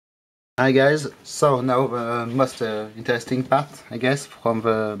Hi guys, so now the most interesting part, I guess, from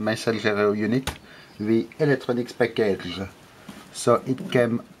the Matra gyro unit, the electronics package. So it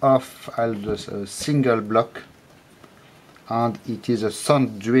came off as a single block, and it is a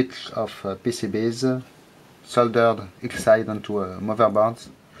sandwich of PCBs soldered inside onto motherboards.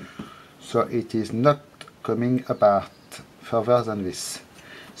 So it is not coming apart further than this.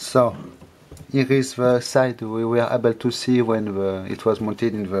 So here is the side we were able to see when it was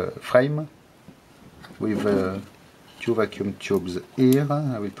mounted in the frame with two vacuum tubes here.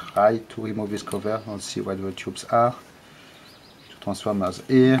 I will try to remove this cover and see what the tubes are. Two transformers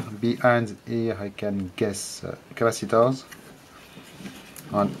here. Behind here I can guess capacitors.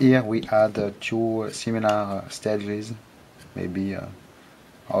 And here we add two similar stages, maybe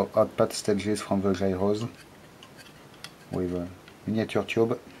output stages from the gyros with a miniature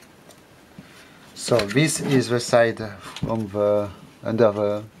tube. So this is the side from the under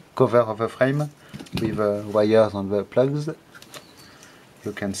the cover of the frame with the wires and the plugs.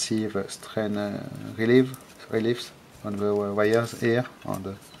 You can see the strain reliefs on the wires here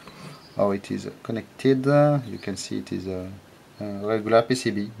and how it is connected. You can see it is a regular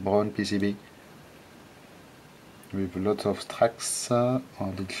PCB, brown PCB with lots of tracks,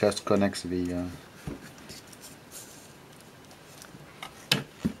 and it just connects the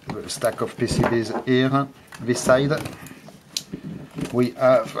stack of PCBs here. This side we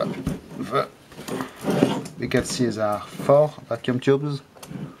have we can see there are four vacuum tubes,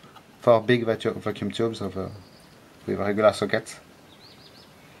 four big vacuum tubes with regular sockets,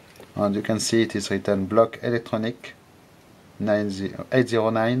 and you can see it is written block electronic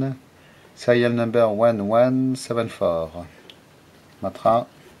 809, serial number 1174, Matra.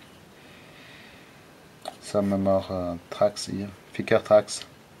 Some more tracks here, thicker tracks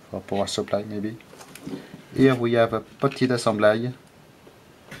for power supply maybe. Here we have a potted assembly.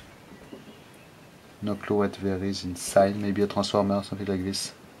 No clue what there is inside, maybe a transformer, something like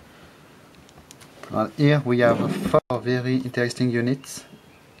this. And here we have four very interesting units.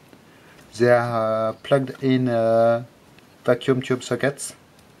 They are plugged in vacuum tube sockets.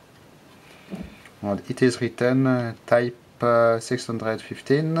 And it is written type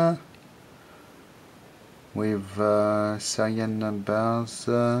 615 with serial numbers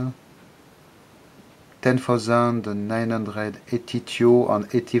 10,982 and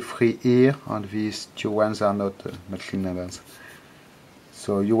 83 here, and these two ones are not machine numbers.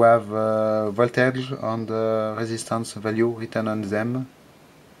 So you have voltage and resistance value written on them.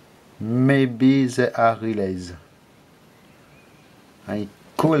 Maybe they are relays. I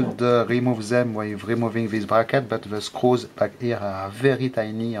could remove them with removing this bracket, but the screws back here are very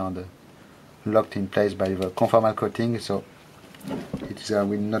tiny and locked in place by the conformal coating, so it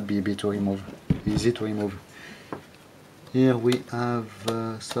will not be easy to remove. Here we have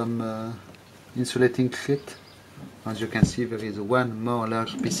some insulating sheet. As you can see, there is one more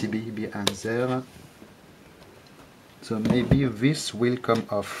large PCB behind there. So maybe this will come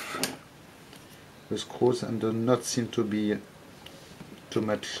off. The screws do not seem to be too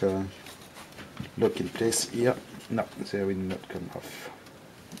much locked in place here. No, they will not come off.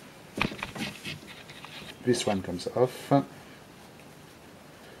 This one comes off.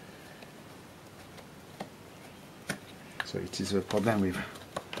 So it is a problem with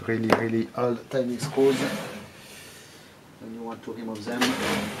really old tiny screws when you want to remove them.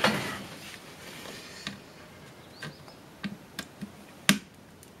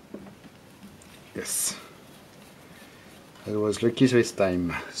 Yes, I was lucky this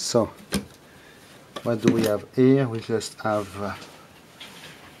time. So what do we have here? We just have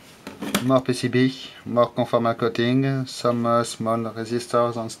more PCB, more conformal coating, some small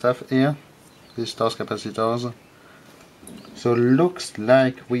resistors and stuff here, resistors, capacitors. So looks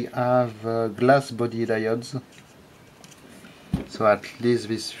like we have glass body diodes. So at least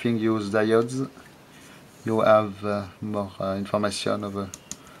this thing uses diodes. You have more information of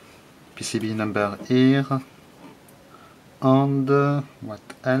PCB number here. And what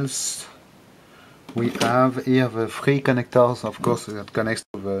else? We have here the three connectors, of course, that connects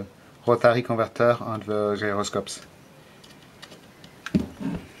to the rotary converter and the gyroscopes.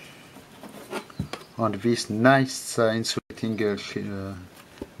 On this nice insulating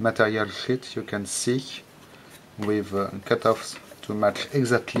material sheet, you can see with cutoffs to match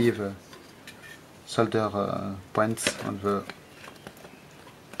exactly the solder points on the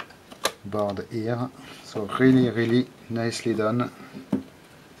board here. So really nicely done.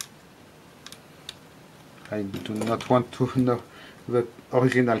 I do not want to know the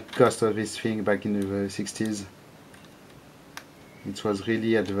original cost of this thing back in the 60s. It was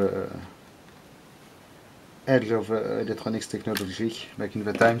really at the edge of electronics technology back in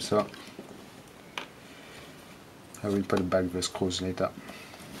the time, so I will put back the screws later.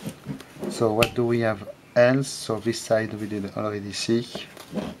 So what do we have else? So this side we did already see.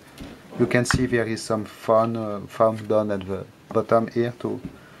 You can see there is some foam done at the bottom here to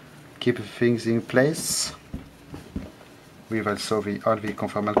keep things in place. We have also all the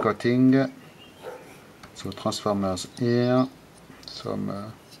conformal coating. So transformers here.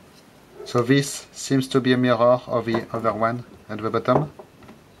 Some. So this seems to be a mirror of the other one at the bottom.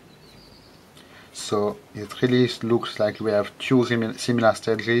 So it really looks like we have two similar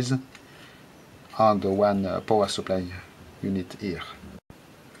stages and one power supply unit here.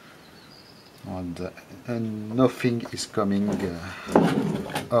 And nothing is coming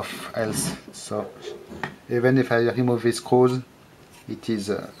off else. So even if I remove these screws, it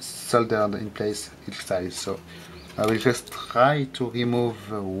is soldered in place each side. So I will just try to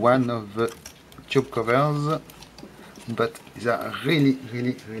remove one of the tube covers, but they are really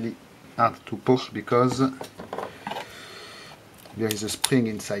hard to push because there is a spring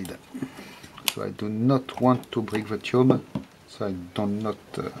inside. So I do not want to break the tube, so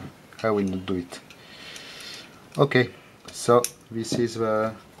I will not do it. Okay, so this is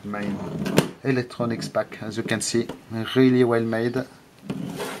the main electronics pack. As you can see, really well made,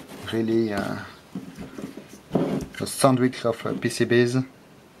 really a sandwich of PCBs,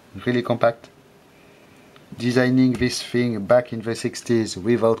 really compact. Designing this thing back in the 60s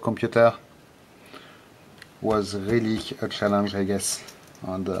without computer was really a challenge, I guess,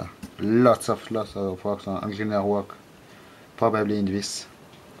 and lots of work, engineer work, probably in this,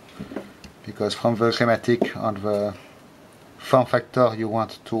 because from the schematic and the form factor you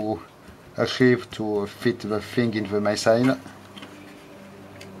want to achieve to fit the thing in the missile,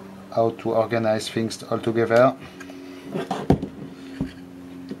 how to organize things all together,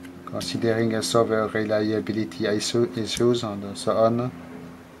 considering also the reliability issues and so on.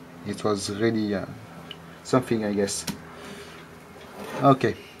 It was really something, I guess.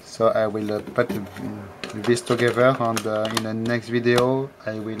 Okay, so I will put this together, and in the next video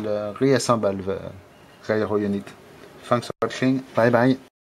I will reassemble the gyro unit. Thanks for watching, bye bye.